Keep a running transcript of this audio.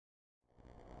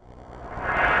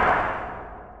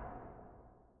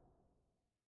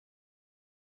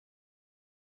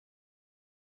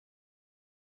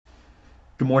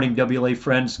Good morning, WLA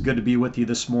friends. Good to be with you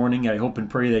this morning. I hope and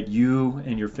pray that you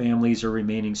and your families are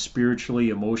remaining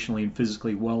spiritually, emotionally, and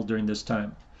physically well during this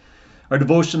time. Our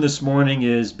devotion this morning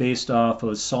is based off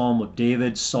of Psalm of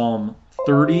David, Psalm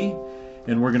 30,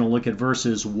 and we're going to look at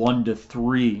verses 1 to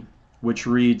 3, which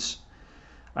reads,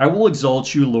 I will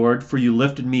exalt you, Lord, for you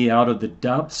lifted me out of the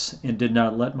depths and did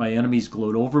not let my enemies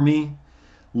gloat over me.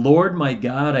 Lord, my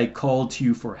God, I called to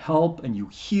you for help, and you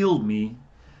healed me.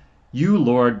 You,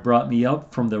 Lord, brought me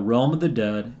up from the realm of the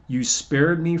dead. You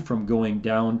spared me from going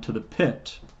down to the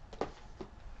pit.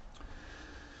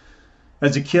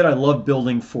 As a kid, I loved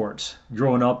building forts.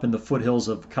 Growing up in the foothills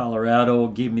of Colorado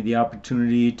gave me the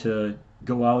opportunity to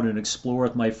go out and explore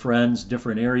with my friends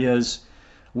different areas.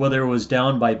 Whether it was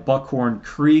down by Buckhorn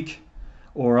Creek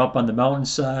or up on the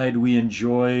mountainside, we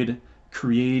enjoyed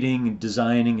creating,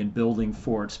 designing, and building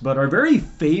forts. But our very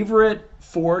favorite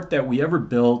fort that we ever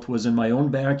built was in my own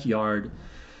backyard.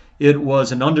 It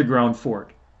was an underground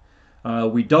fort.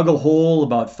 We dug a hole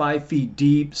about 5 feet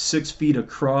deep, 6 feet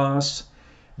across.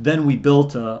 Then we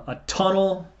built a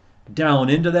tunnel down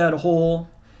into that hole.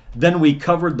 Then we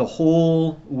covered the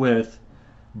hole with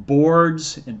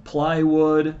boards and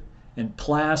plywood and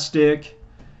plastic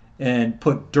and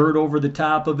put dirt over the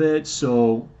top of it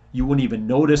so you wouldn't even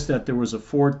notice that there was a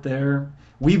fort there.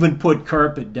 We even put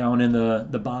carpet down in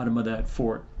the bottom of that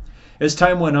fort. As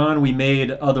time went on, we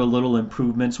made other little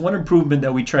improvements. One improvement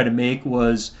that we tried to make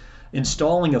was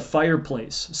installing a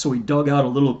fireplace. So we dug out a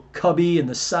little cubby in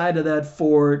the side of that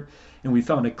fort, and we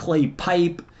found a clay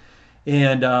pipe,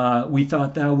 and we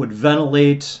thought that would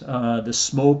ventilate the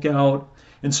smoke out.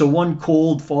 And so one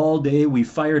cold fall day, we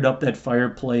fired up that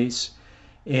fireplace,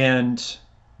 and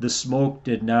the smoke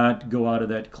did not go out of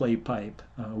that clay pipe.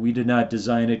 We did not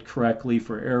design it correctly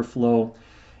for airflow,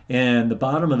 and the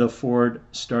bottom of the fort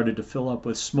started to fill up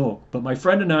with smoke. But my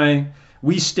friend and I,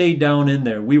 we stayed down in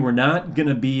there. We were not going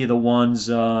to be the ones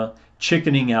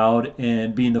chickening out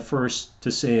and being the first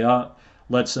to say,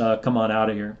 let's come on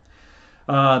out of here.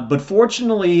 But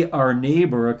fortunately, our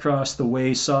neighbor across the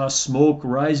way saw smoke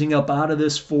rising up out of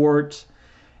this fort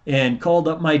and called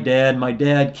up my dad. My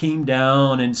dad came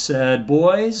down and said,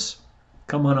 boys,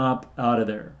 come on up out of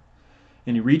there.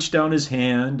 And he reached down his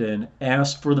hand and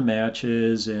asked for the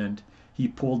matches, and he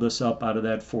pulled us up out of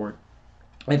that fort.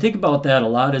 I think about that a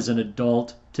lot as an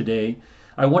adult today.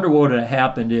 I wonder what would have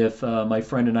happened if my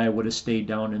friend and I would have stayed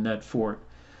down in that fort.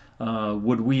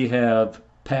 Would we have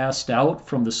passed out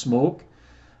from the smoke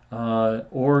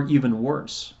or even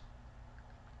worse?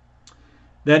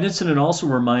 That incident also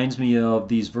reminds me of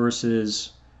these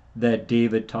verses that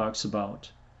David talks about.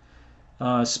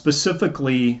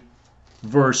 Specifically,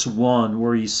 verse 1,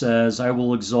 where he says, I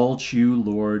will exalt you,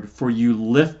 Lord, for you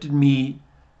lifted me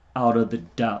out of the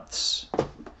depths.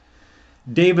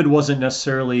 David wasn't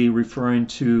necessarily referring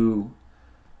to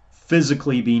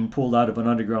physically being pulled out of an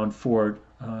underground fort.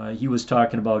 He was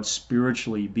talking about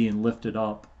spiritually being lifted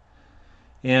up.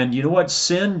 And you know what?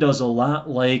 Sin does a lot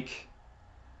like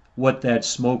what that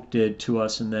smoke did to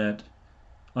us in that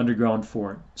underground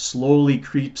fort. Slowly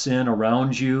creeps in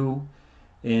around you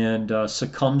and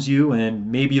succumbs you, and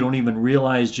maybe you don't even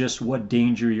realize just what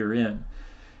danger you're in.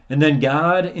 And then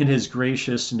God, in his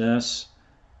graciousness,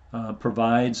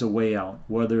 provides a way out,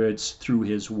 whether it's through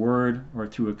his word or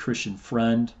through a Christian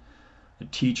friend, a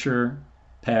teacher,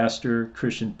 pastor,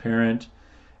 Christian parent.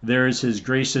 There's his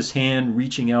gracious hand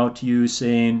reaching out to you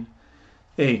saying,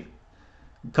 hey,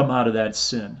 come out of that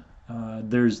sin.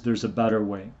 There's a better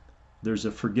way. There's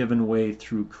a forgiven way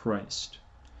through Christ.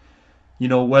 You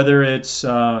know, whether it's in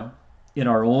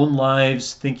our own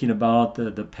lives, thinking about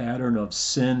the pattern of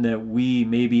sin that we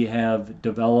maybe have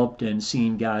developed and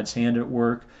seeing God's hand at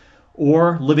work,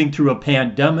 or living through a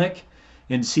pandemic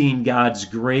and seeing God's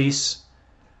grace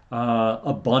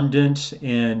abundant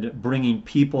and bringing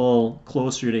people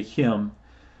closer to him.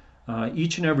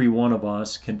 Each and every one of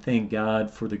us can thank God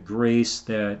for the grace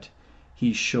that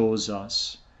he shows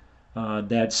us.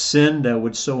 That sin that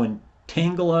would so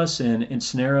entangle us and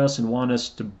ensnare us and want us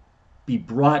to be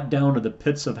brought down to the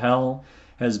pits of hell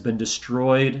has been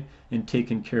destroyed and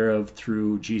taken care of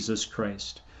through Jesus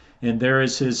Christ. And there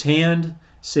is his hand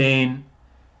saying,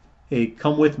 hey,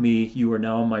 come with me. You are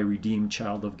now my redeemed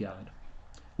child of God.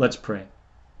 Let's pray.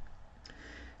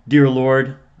 Dear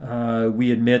Lord,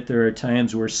 we admit there are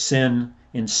times where sin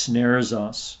ensnares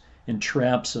us and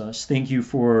traps us. Thank you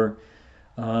for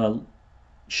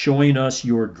showing us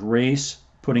your grace,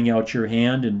 putting out your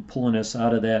hand and pulling us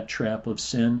out of that trap of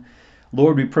sin.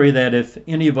 Lord, we pray that if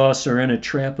any of us are in a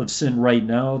trap of sin right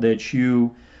now, that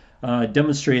you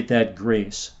demonstrate that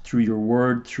grace through your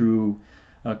word, through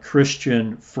a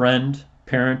Christian friend,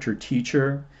 parent, or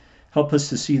teacher. Help us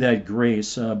to see that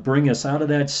grace. Bring us out of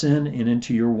that sin and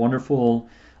into your wonderful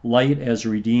light as a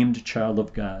redeemed child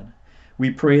of God. We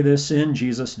pray this in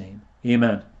Jesus' name.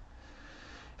 Amen.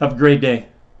 Have a great day.